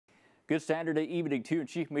Good Saturday evening to you.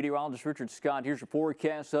 Chief Meteorologist Richard Scott. Here's your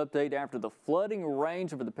forecast update after the flooding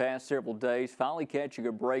rains over the past several days. Finally catching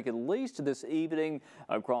a break, at least this evening.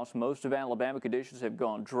 Across most of Alabama, conditions have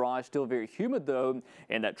gone dry. Still very humid, though,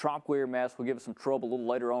 and that tropical air mass will give us some trouble a little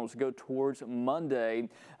later on as we go towards Monday.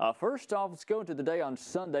 First off, let's go into the day on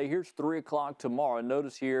Sunday. Here's 3 o'clock tomorrow.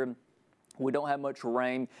 Notice here, we don't have much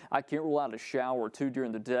rain. I can't rule out a shower or two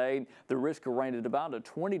during the day. The risk of rain at about a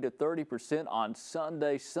 20 to 30% on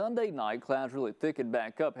Sunday. Sunday night, clouds really thicken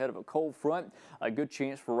back up ahead of a cold front. A good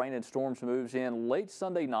chance for rain and storms moves in late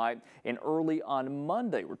Sunday night and early on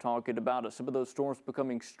Monday. We're talking about some of those storms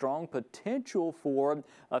becoming strong, potential for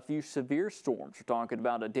a few severe storms. We're talking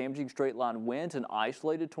about a damaging straight line winds, an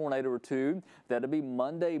isolated tornado or two. That'll be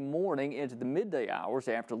Monday morning into the midday hours.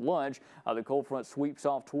 After lunch, the cold front sweeps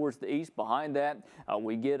off towards the east. Behind that,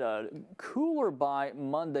 we get a cooler by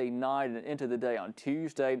Monday night and into the day on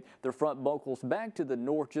Tuesday. The front buckles back to the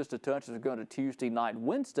north just a touch as we go to Tuesday night,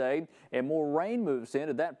 Wednesday, and more rain moves in.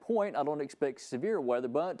 At that point, I don't expect severe weather,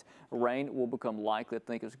 but rain will become likely, I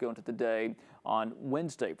think, as we go into the day on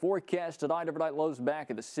Wednesday. Forecast tonight, overnight lows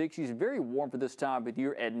back in the 60s. Very warm for this time of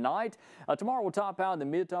year at night. Tomorrow will top out in the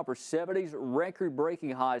mid to upper 70s.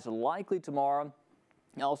 Record-breaking highs likely tomorrow.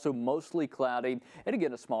 Also mostly cloudy, and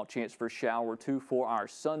again a small chance for a shower or two for our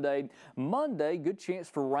Sunday. Monday, good chance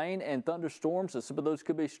for rain and thunderstorms. Some of those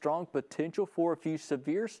could be strong, potential for a few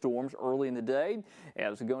severe storms early in the day.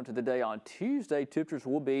 As we go into the day on Tuesday, temperatures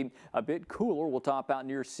will be a bit cooler. We'll top out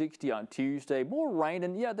near 60 on Tuesday. More rain,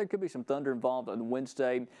 and yeah, there could be some thunder involved on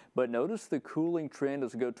Wednesday, but notice the cooling trend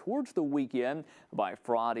as we go towards the weekend. By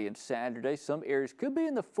Friday and Saturday, some areas could be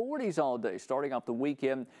in the 40s all day. Starting off the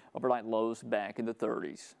weekend, overnight lows back in the 30s.